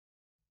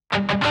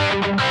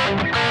Come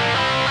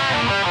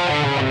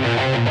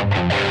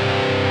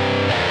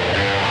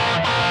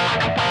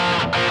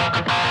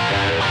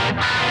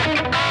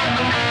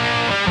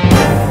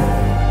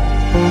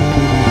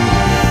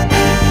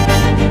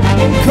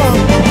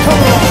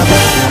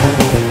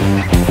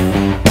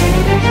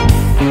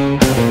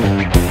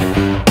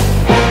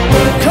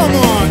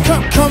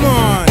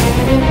on.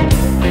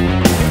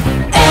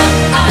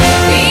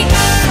 L-I-B.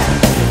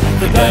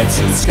 The black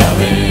suit's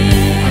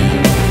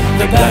coming.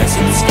 The black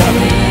suit's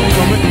coming.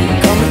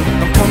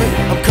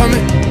 I'm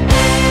coming.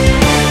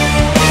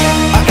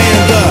 I am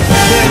the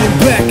man in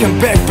black. I'm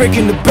back,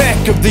 breaking the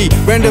back of the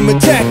random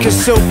attacker.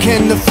 So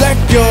can the flak,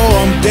 yo,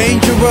 I'm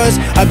dangerous.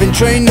 I've been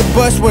trained to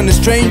bust when a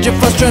stranger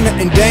fuss trying to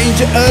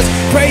endanger us.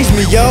 Praise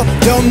me, yo,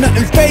 don't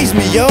nothing faze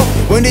me, yo.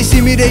 When they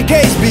see me, they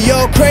gaze me,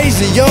 yo,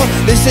 crazy, yo.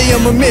 They say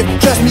I'm a myth,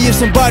 trust me if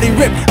somebody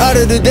rip out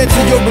of the depths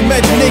of your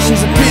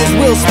imaginations appears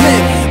Will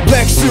Smith.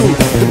 Black suit,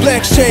 the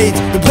black shades,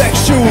 the black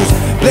shoes,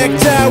 black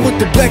tie with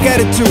the black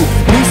attitude.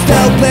 New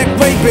style, black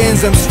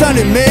Ray-Bans, I'm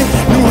stunning, man.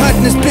 New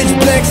hotness, pitch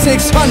black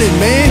 600,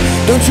 man.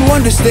 Don't you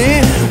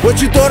understand?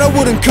 What you thought I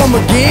wouldn't come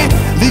again?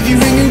 Leave you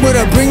hanging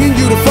without bringing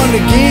you the fun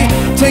again.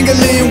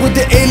 Tangling with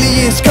the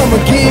aliens, come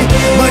again.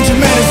 Mind your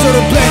manners, so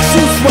the black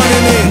suit's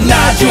running in.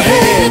 Nod your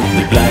head,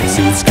 the black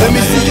suit's coming. Let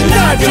me see you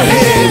nod your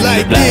head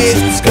like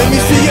this. Let me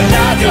see you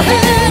nod your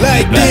head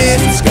like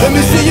this. Let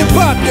me see you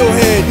pop your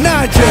head,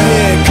 nod your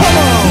head. Come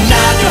on,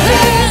 nod your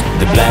head.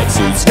 The black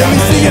suit's coming.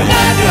 Let me see you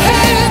nod your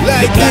head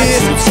like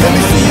this. Let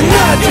me see you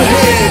nod your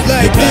head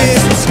like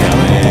this.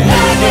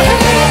 Nod your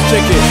head.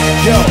 Check it,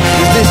 yo,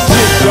 is this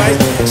shit right?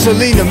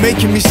 Selena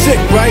making me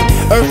sick, right?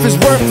 Earth is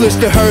worthless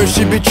to her,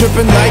 she be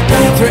tripping like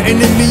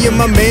threatening me and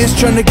my man's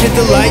trying to get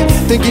the light.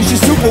 Thinking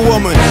she's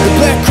Superwoman, the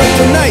black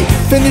kryptonite.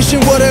 Finishing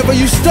whatever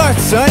you start,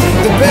 son.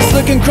 The best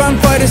looking crime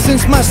fighter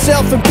since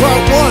myself in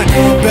part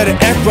 1. Better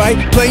act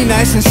right, play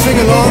nice and sing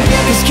along.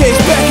 This case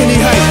back any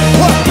height,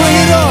 what? Bring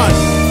it on.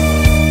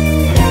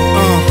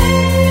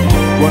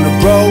 Wanna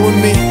roll with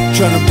me,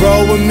 tryna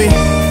roll with me.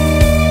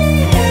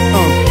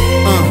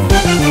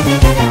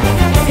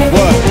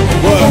 What?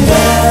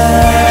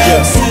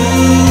 Black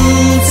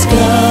suit's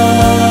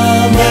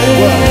coming.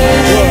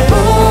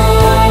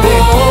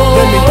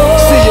 Let me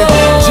see you,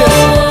 just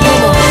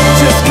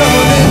come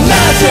on and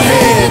nod your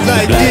head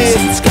like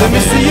this. Let me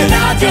see you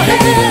nod your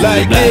head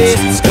like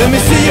this. Let me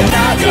see you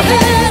nod your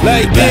head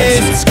like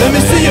this. Let me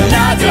see you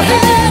nod your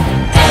head.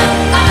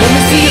 Let me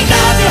see you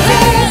nod your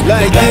head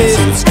like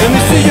this. Let me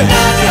see you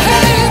nod your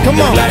head. Come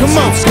on. Let me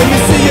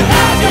see you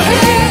nod your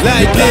head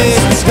like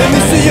this. Let me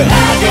see you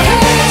nod your head.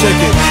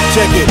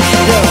 Check it,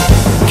 yo.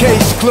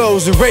 Case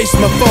closed, erase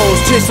my foes.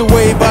 Chase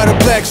away by the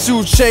black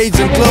suit, shades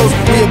and clothes.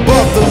 We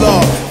above the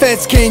law,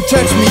 feds can't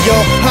touch me, yo.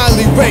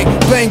 Highly ranked,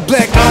 blank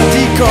black ID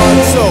card.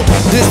 So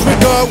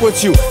disregard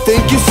what you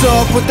think you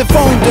saw. Put the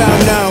phone down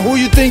now, who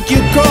you think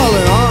you're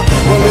calling, huh?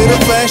 Well,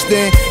 little flash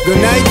then, good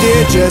night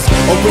dear. Just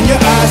open your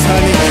eyes,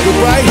 honey,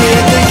 we're right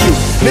here, thank you.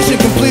 Mission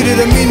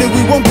completed, I mean that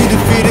we won't be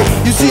defeated.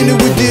 You seen it,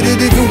 we did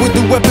it, even with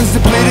the weapons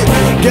depleted.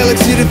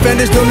 Galaxy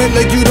defenders, don't act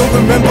like you don't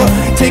remember.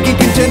 Taking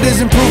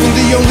contenders, improving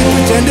the only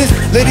pretenders.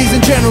 Ladies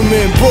and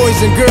gentlemen, boys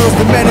and girls,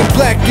 the man in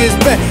black is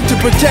back to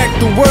protect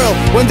the world.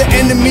 When the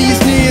enemy is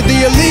near,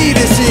 the elite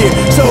is here.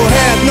 So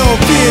have no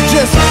fear,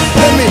 just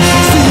let me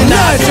see you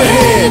nod your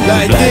head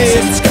like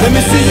this. Let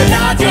me see you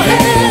nod your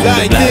head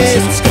like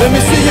this. Let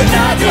me see you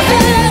nod your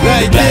head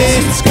like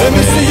this. Let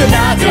me see you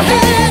nod your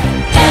head.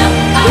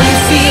 Let me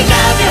see you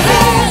nod your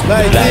head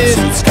like this.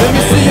 Let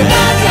me see you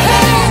nod your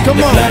head. Come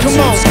on. Let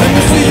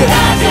me see you.